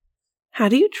How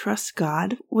do you trust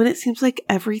God when it seems like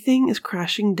everything is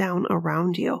crashing down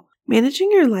around you?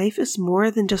 Managing your life is more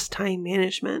than just time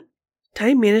management.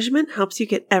 Time management helps you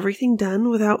get everything done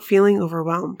without feeling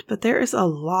overwhelmed, but there is a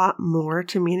lot more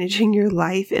to managing your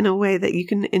life in a way that you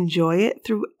can enjoy it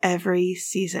through every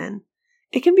season.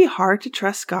 It can be hard to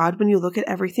trust God when you look at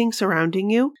everything surrounding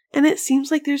you and it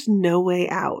seems like there's no way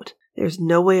out. There's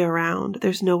no way around.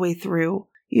 There's no way through.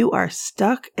 You are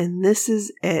stuck and this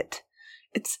is it.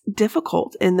 It's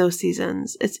difficult in those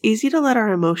seasons. It's easy to let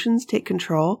our emotions take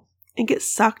control and get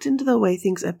sucked into the way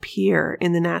things appear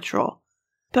in the natural.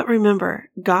 But remember,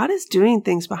 God is doing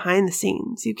things behind the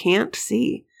scenes you can't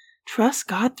see. Trust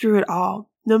God through it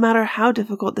all, no matter how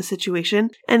difficult the situation,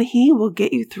 and He will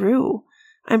get you through.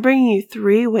 I'm bringing you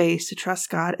 3 ways to trust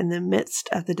God in the midst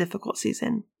of the difficult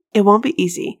season. It won't be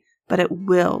easy, but it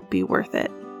will be worth it.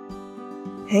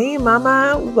 Hey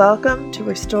mama, welcome to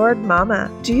Restored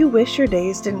Mama. Do you wish your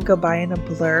days didn't go by in a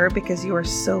blur because you are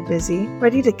so busy?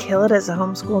 Ready to kill it as a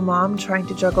homeschool mom trying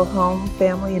to juggle home,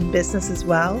 family, and business as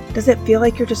well? Does it feel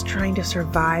like you're just trying to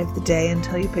survive the day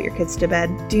until you put your kids to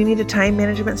bed? Do you need a time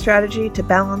management strategy to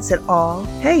balance it all?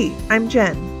 Hey, I'm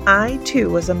Jen. I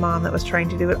too was a mom that was trying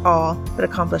to do it all, but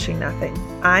accomplishing nothing.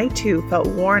 I too felt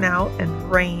worn out and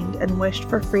drained and wished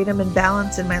for freedom and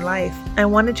balance in my life. I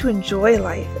wanted to enjoy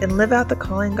life and live out the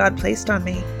calling God placed on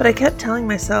me, but I kept telling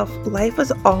myself life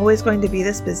was always going to be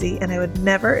this busy and I would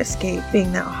never escape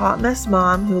being that hot mess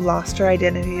mom who lost her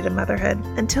identity to motherhood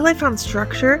until I found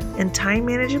structure and time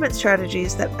management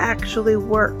strategies that actually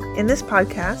work. In this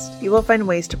podcast, you will find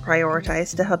ways to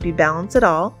prioritize to help you balance it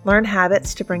all, learn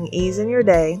habits to bring ease in your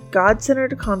day,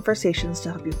 God-centered conversations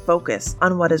to help you focus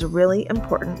on what is really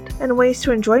important, and ways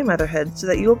to enjoy motherhood so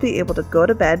that you will be able to go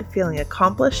to bed feeling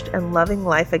accomplished and loving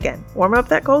life again. Warm up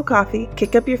that cold coffee,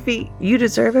 kick up your feet. You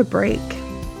deserve a break.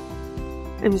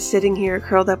 I'm sitting here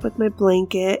curled up with my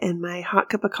blanket and my hot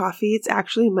cup of coffee. It's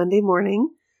actually Monday morning.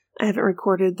 I haven't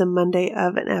recorded the Monday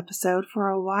of an episode for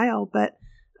a while, but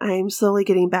I'm slowly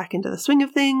getting back into the swing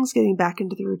of things, getting back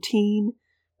into the routine.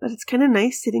 But it's kind of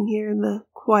nice sitting here in the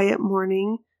quiet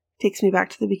morning. Takes me back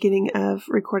to the beginning of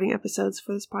recording episodes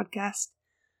for this podcast.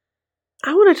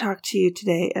 I want to talk to you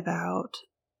today about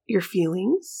your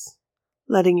feelings,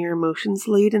 letting your emotions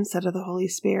lead instead of the Holy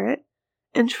Spirit,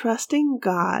 and trusting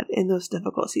God in those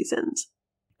difficult seasons.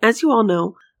 As you all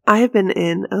know, I have been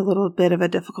in a little bit of a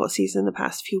difficult season the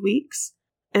past few weeks,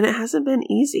 and it hasn't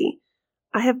been easy.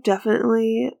 I have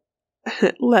definitely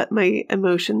let my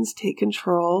emotions take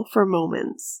control for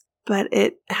moments, but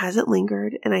it hasn't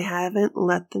lingered and I haven't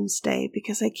let them stay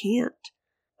because I can't.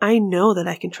 I know that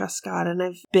I can trust God, and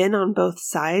I've been on both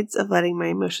sides of letting my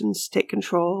emotions take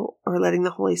control or letting the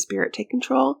Holy Spirit take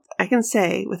control. I can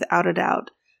say without a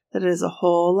doubt that it is a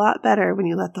whole lot better when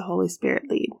you let the Holy Spirit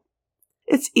lead.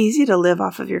 It's easy to live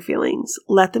off of your feelings,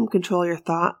 let them control your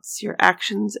thoughts, your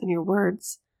actions, and your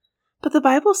words. But the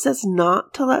Bible says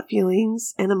not to let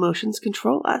feelings and emotions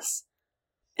control us.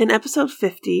 In episode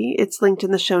 50, it's linked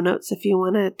in the show notes if you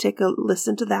want to take a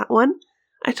listen to that one.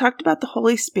 I talked about the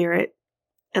Holy Spirit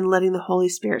and letting the Holy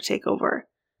Spirit take over,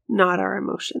 not our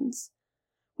emotions.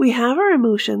 We have our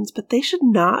emotions, but they should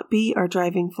not be our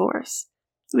driving force.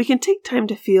 We can take time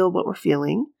to feel what we're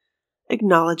feeling,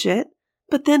 acknowledge it,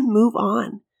 but then move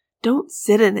on. Don't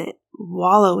sit in it,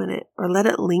 wallow in it, or let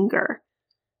it linger.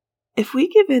 If we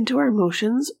give in to our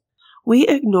emotions, we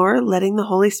ignore letting the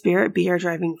Holy Spirit be our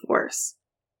driving force.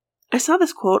 I saw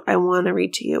this quote I want to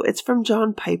read to you. It's from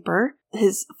John Piper,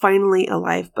 his Finally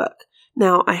Alive book.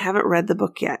 Now, I haven't read the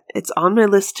book yet. It's on my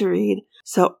list to read,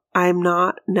 so I'm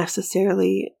not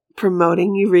necessarily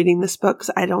promoting you reading this book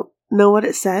because I don't know what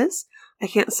it says. I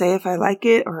can't say if I like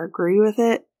it or agree with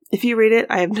it. If you read it,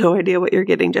 I have no idea what you're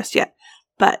getting just yet.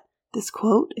 But this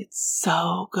quote, it's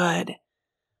so good.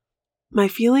 My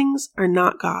feelings are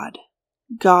not God.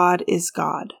 God is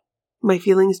God. My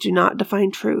feelings do not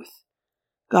define truth.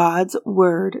 God's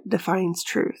word defines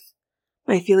truth.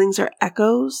 My feelings are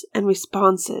echoes and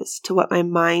responses to what my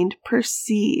mind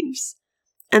perceives.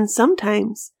 And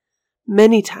sometimes,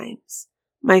 many times,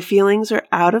 my feelings are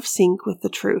out of sync with the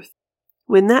truth.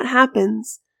 When that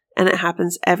happens, and it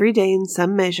happens every day in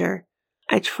some measure,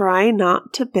 I try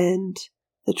not to bend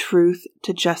the truth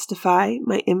to justify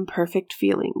my imperfect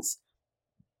feelings.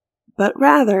 But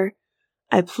rather,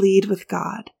 I plead with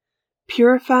God.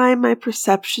 Purify my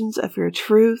perceptions of your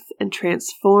truth and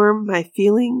transform my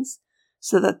feelings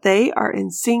so that they are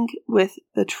in sync with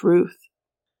the truth.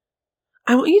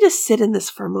 I want you to sit in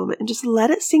this for a moment and just let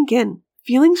it sink in.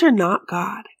 Feelings are not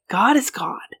God. God is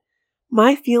God.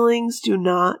 My feelings do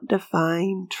not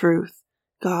define truth.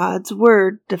 God's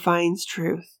word defines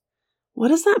truth. What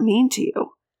does that mean to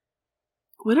you?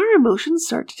 When our emotions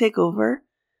start to take over,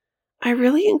 I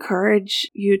really encourage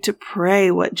you to pray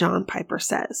what John Piper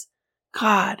says.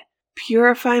 God,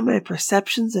 purify my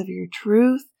perceptions of your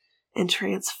truth and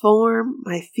transform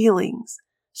my feelings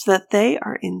so that they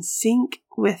are in sync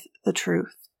with the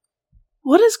truth.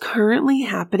 What is currently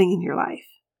happening in your life?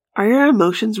 Are your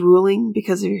emotions ruling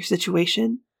because of your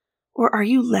situation, or are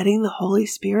you letting the Holy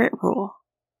Spirit rule?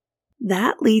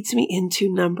 That leads me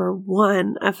into number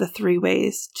 1 of the 3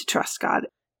 ways to trust God.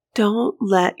 Don't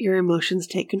let your emotions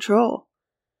take control.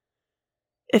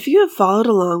 If you have followed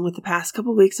along with the past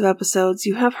couple weeks of episodes,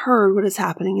 you have heard what is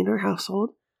happening in our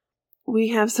household. We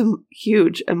have some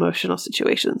huge emotional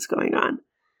situations going on.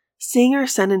 Seeing our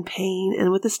son in pain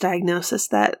and with this diagnosis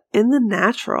that in the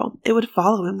natural, it would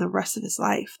follow him the rest of his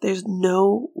life. There's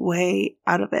no way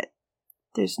out of it.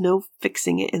 There's no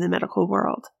fixing it in the medical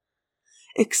world.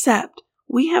 Except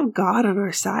we have God on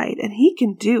our side and He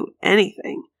can do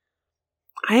anything.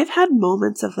 I have had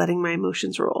moments of letting my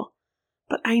emotions rule,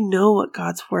 but I know what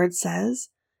God's word says,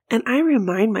 and I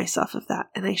remind myself of that,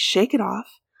 and I shake it off.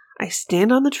 I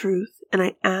stand on the truth, and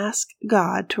I ask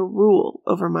God to rule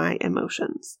over my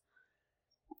emotions.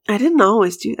 I didn't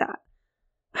always do that.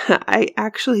 I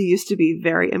actually used to be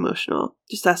very emotional.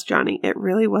 Just ask Johnny. It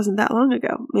really wasn't that long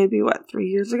ago. Maybe, 3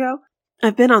 years ago?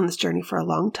 I've been on this journey for a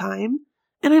long time,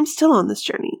 and I'm still on this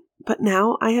journey, but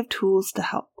now I have tools to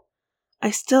help. I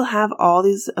still have all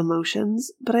these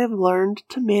emotions, but I have learned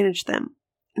to manage them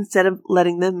instead of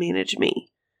letting them manage me.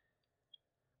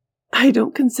 I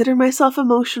don't consider myself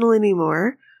emotional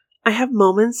anymore. I have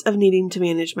moments of needing to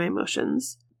manage my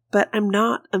emotions, but I'm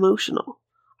not emotional.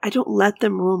 I don't let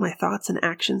them rule my thoughts and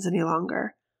actions any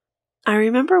longer. I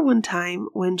remember one time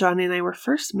when Johnny and I were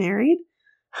first married,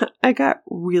 I got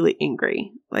really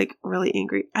angry, really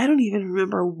angry. I don't even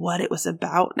remember what it was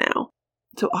about now.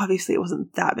 So obviously it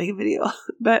wasn't that big of a deal,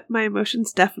 but my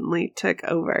emotions definitely took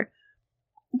over.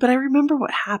 But I remember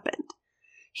what happened.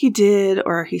 He did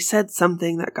or he said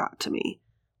something that got to me.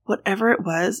 Whatever it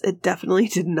was, it definitely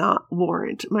did not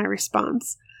warrant my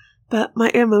response. But my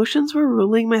emotions were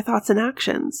ruling my thoughts and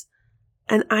actions,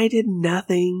 and I did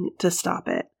nothing to stop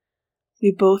it.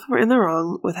 We both were in the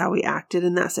wrong with how we acted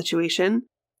in that situation,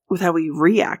 with how we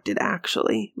reacted,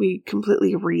 actually. We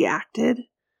completely reacted.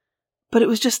 But it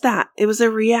was just that. It was a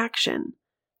reaction.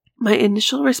 My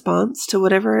initial response to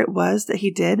whatever it was that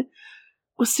he did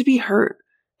was to be hurt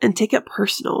and take it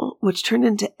personal, which turned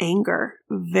into anger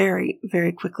very,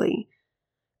 very quickly.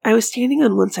 I was standing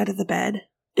on one side of the bed,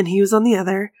 and he was on the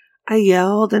other. I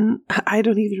yelled, and I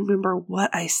don't even remember what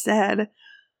I said.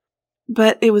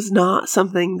 But it was not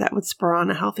something that would spur on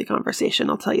a healthy conversation,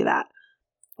 I'll tell you that.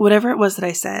 Whatever it was that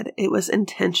I said, it was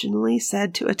intentionally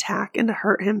said to attack and to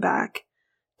hurt him back.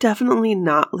 Definitely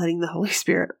not letting the Holy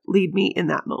Spirit lead me in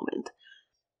that moment.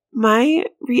 My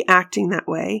reacting that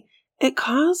way, it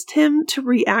caused him to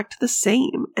react the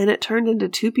same, and it turned into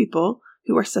 2 people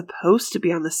who are supposed to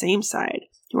be on the same side,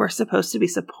 who are supposed to be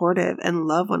supportive and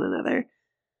love one another.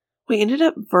 We ended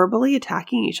up verbally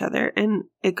attacking each other, and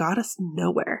it got us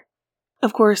nowhere.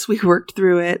 Of course, we worked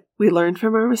through it. We learned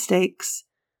from our mistakes.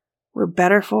 We're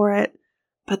better for it.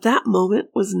 But that moment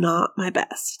was not my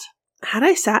best. Had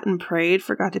I sat and prayed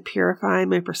for God to purify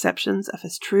my perceptions of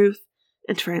His truth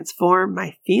and transform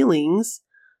my feelings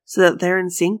so that they're in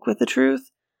sync with the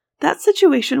truth, that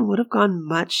situation would have gone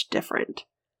much different.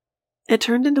 It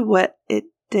turned into what it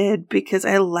did because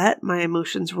I let my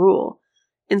emotions rule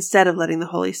instead of letting the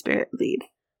Holy Spirit lead.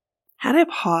 Had I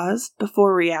paused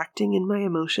before reacting in my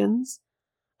emotions,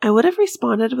 I would have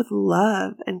responded with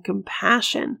love and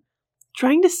compassion,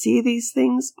 trying to see these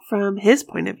things from His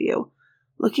point of view.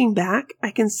 Looking back, I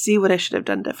can see what I should have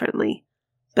done differently,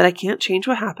 but I can't change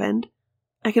what happened.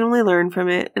 I can only learn from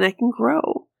it, and I can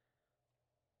grow.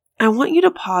 I want you to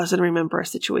pause and remember a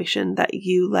situation that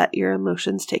you let your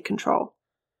emotions take control.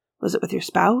 Was it with your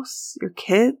spouse, your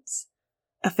kids,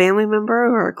 a family member,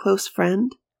 or a close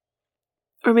friend?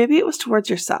 Or maybe it was towards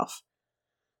yourself,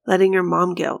 letting your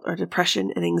mom guilt or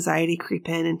depression and anxiety creep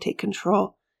in and take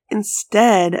control,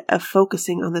 instead of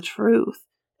focusing on the truth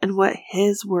and what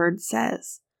His word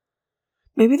says.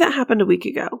 Maybe that happened a week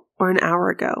ago, or an hour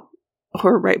ago,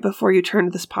 or right before you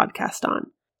turned this podcast on.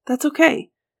 That's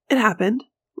okay. It happened.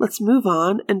 Let's move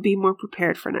on and be more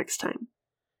prepared for next time.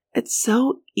 It's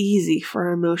so easy for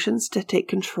our emotions to take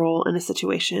control in a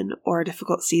situation or a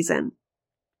difficult season.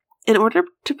 In order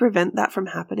to prevent that from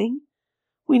happening,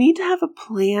 we need to have a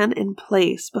plan in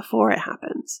place before it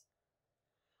happens.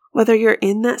 Whether you're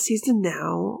in that season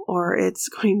now, or it's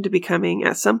going to be coming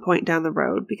at some point down the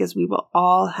road, because we will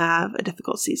all have a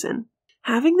difficult season.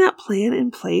 Having that plan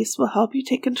in place will help you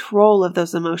take control of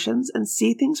those emotions and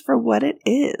see things for what it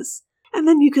is. And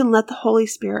then you can let the Holy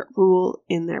Spirit rule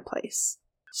in their place.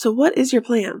 So what is your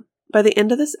plan? By the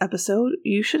end of this episode,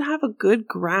 you should have a good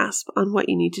grasp on what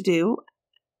you need to do.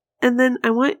 And then I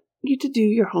want you to do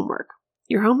your homework.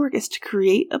 Your homework is to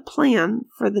create a plan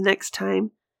for the next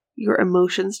time your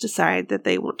emotions decide that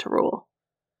they want to rule.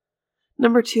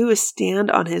 Number 2 is stand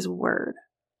on His word.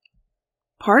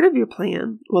 Part of your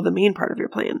plan, the main part of your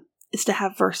plan, is to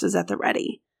have verses at the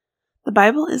ready. The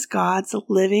Bible is God's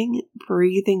living,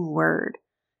 breathing word.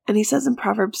 And He says in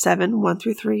Proverbs 7,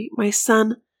 1-3, "My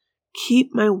son,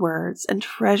 keep my words and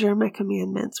treasure my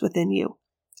commandments within you,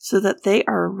 so that they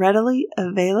are readily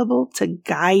available to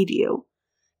guide you.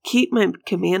 Keep my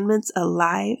commandments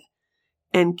alive,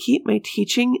 and keep my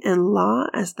teaching and law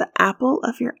as the apple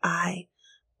of your eye.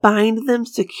 Bind them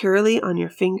securely on your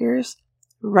fingers.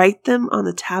 Write them on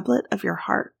the tablet of your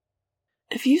heart."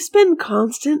 If you spend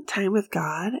constant time with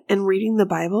God and reading the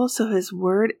Bible so His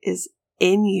word is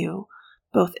in you,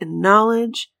 both in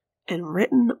knowledge and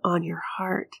written on your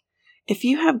heart, if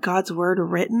you have God's word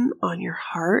written on your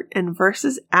heart and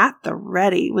verses at the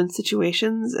ready when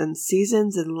situations and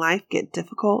seasons in life get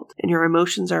difficult and your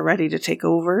emotions are ready to take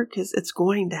over, because it's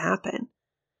going to happen,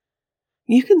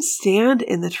 you can stand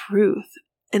in the truth.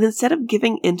 And instead of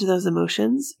giving into those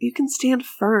emotions, you can stand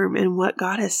firm in what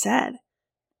God has said.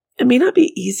 It may not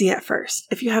be easy at first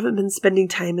if you haven't been spending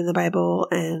time in the Bible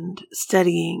and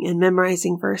studying and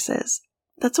memorizing verses.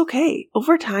 That's okay.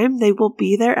 Over time, they will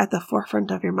be there at the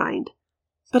forefront of your mind.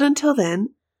 But until then,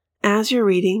 as you're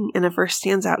reading and a verse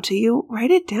stands out to you,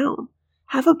 write it down.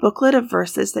 Have a booklet of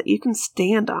verses that you can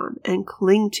stand on and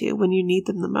cling to when you need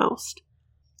them the most.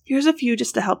 Here's a few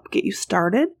just to help get you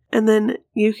started, and then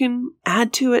you can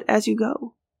add to it as you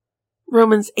go.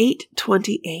 Romans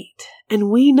 8:28, "And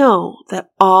we know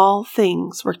that all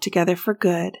things work together for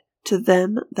good to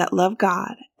them that love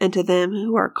God and to them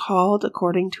who are called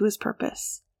according to His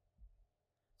purpose."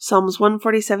 Psalms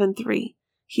 147:3,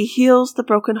 "He heals the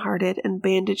brokenhearted and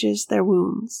bandages their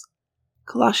wounds."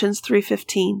 Colossians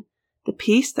 3:15, "The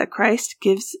peace that Christ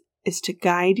gives is to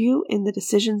guide you in the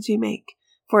decisions you make,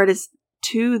 for it is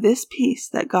to this peace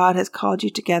that God has called you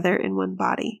together in one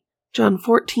body." John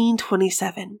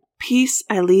 14:27, "Peace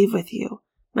I leave with you,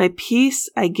 my peace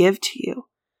I give to you.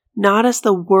 Not as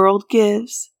the world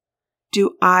gives,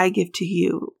 do I give to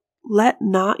you. Let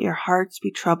not your hearts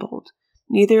be troubled,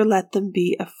 neither let them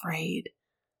be afraid."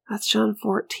 That's John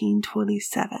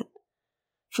 14:27.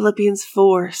 Philippians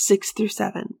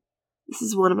 4:6-7. This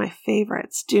is one of my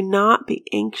favorites. "Do not be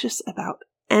anxious about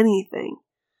anything,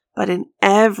 but in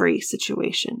every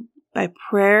situation, by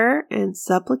prayer and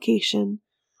supplication,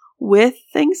 with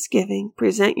thanksgiving,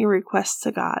 present your requests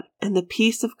to God, and the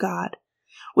peace of God,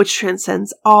 which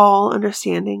transcends all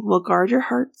understanding, will guard your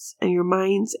hearts and your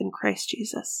minds in Christ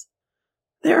Jesus."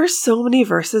 There are so many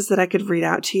verses that I could read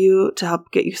out to you to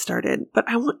help get you started, but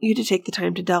I want you to take the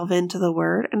time to delve into the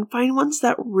Word and find ones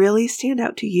that really stand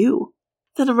out to you.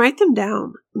 Then write them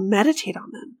down, meditate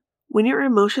on them. When your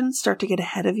emotions start to get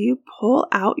ahead of you, pull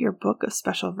out your book of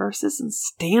special verses and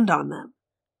stand on them.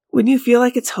 When you feel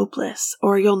like it's hopeless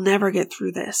or you'll never get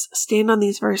through this, stand on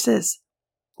these verses.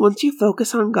 Once you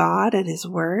focus on God and His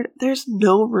Word, there's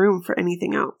no room for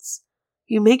anything else.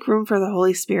 You make room for the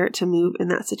Holy Spirit to move in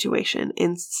that situation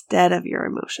instead of your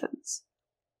emotions.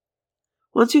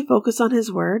 Once you focus on His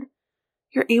Word,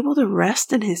 you're able to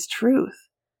rest in His truth.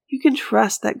 You can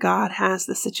trust that God has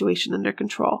the situation under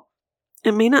control.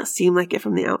 It may not seem like it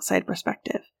from the outside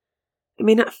perspective. It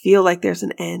may not feel like there's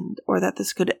an end or that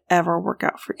this could ever work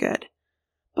out for good.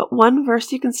 But one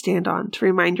verse you can stand on to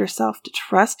remind yourself to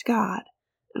trust God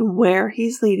and where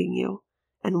He's leading you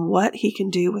and what He can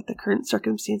do with the current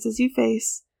circumstances you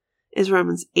face is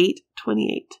Romans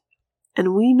 8:28.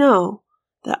 "And we know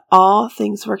that all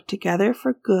things work together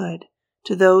for good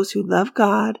to those who love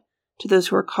God, to those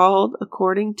who are called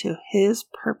according to His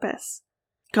purpose."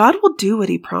 God will do what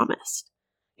He promised.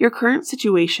 Your current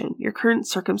situation, your current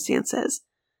circumstances,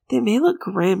 they may look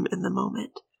grim in the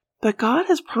moment, but God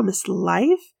has promised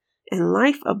life and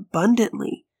life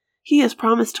abundantly. He has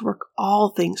promised to work all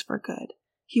things for good.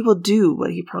 He will do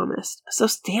what He promised, so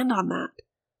stand on that.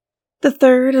 The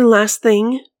third and last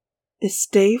thing is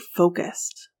stay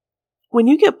focused. When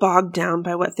you get bogged down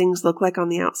by what things look like on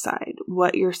the outside,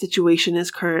 what your situation is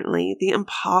currently, the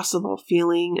impossible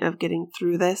feeling of getting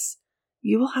through this,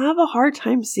 you will have a hard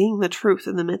time seeing the truth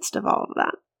in the midst of all of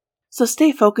that. So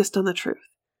stay focused on the truth.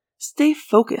 Stay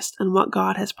focused on what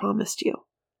God has promised you.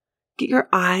 Get your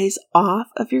eyes off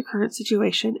of your current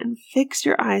situation and fix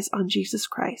your eyes on Jesus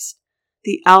Christ,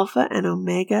 the Alpha and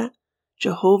Omega,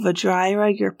 Jehovah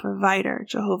Jireh, your provider.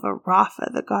 Jehovah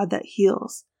Rapha, the God that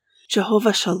heals.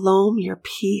 Jehovah Shalom, your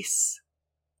peace.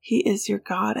 He is your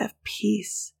God of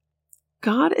peace.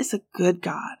 God is a good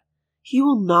God. He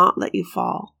will not let you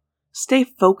fall. Stay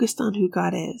focused on who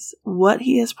God is, what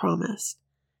He has promised,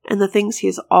 and the things He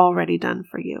has already done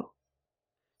for you.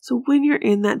 So when you're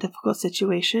in that difficult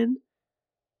situation,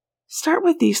 start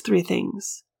with these 3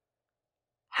 things.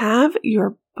 Have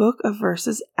your book of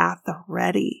verses at the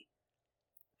ready.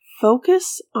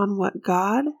 Focus on what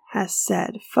God has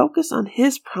said. Focus on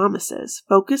His promises.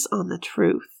 Focus on the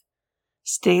truth.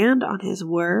 Stand on His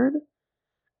word.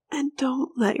 And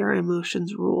don't let your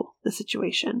emotions rule the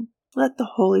situation. Let the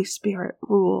Holy Spirit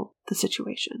rule the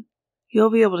situation.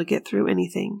 You'll be able to get through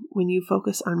anything when you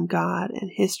focus on God and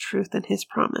His truth and His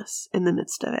promise in the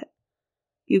midst of it.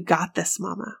 You got this,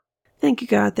 Mama. Thank you,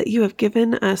 God, that you have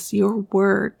given us your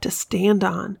word to stand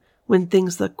on when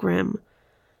things look grim.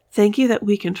 Thank you that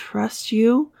we can trust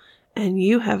you and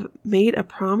you have made a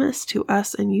promise to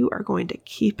us and you are going to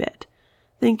keep it.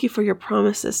 Thank you for your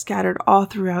promises scattered all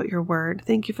throughout your word.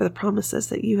 Thank you for the promises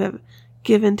that you have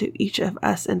given to each of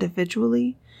us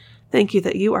individually. Thank you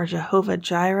that you are Jehovah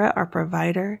Jireh, our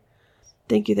provider.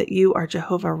 Thank you that you are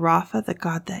Jehovah Rapha, the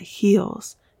God that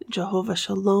heals. Jehovah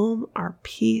Shalom, our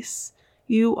peace.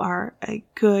 You are a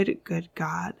good, good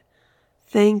God.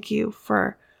 Thank you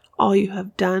for all you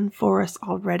have done for us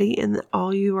already and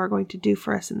all you are going to do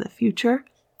for us in the future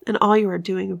and all you are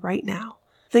doing right now.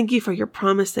 Thank you for your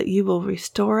promise that you will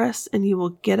restore us and you will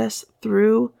get us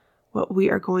through what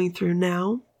we are going through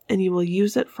now and you will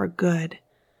use it for good.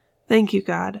 Thank you,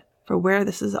 God, for where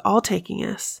this is all taking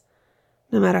us.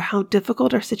 No matter how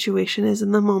difficult our situation is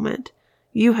in the moment,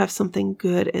 you have something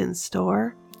good in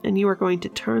store and you are going to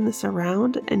turn this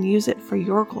around and use it for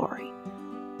your glory.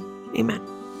 Amen.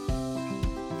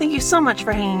 Thank you so much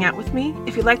for hanging out with me.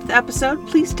 If you liked the episode,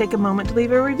 please take a moment to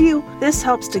leave a review. This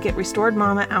helps to get Restored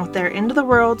Mama out there into the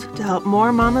world to help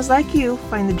more mamas like you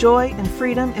find the joy and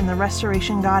freedom in the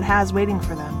restoration God has waiting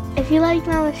for them. If you liked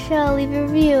Mama's show, leave a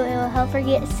review. It will help her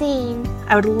get seen.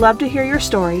 I would love to hear your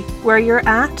story, where you're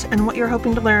at, and what you're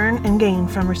hoping to learn and gain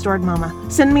from Restored Mama.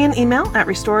 Send me an email at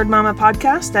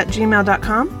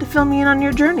restoredmamapodcast@gmail.com to fill me in on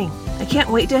your journey. I can't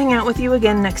wait to hang out with you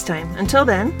again next time. Until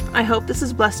then, I hope this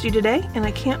has blessed you today, and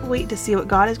I can't wait to see what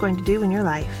God is going to do in your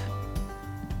life.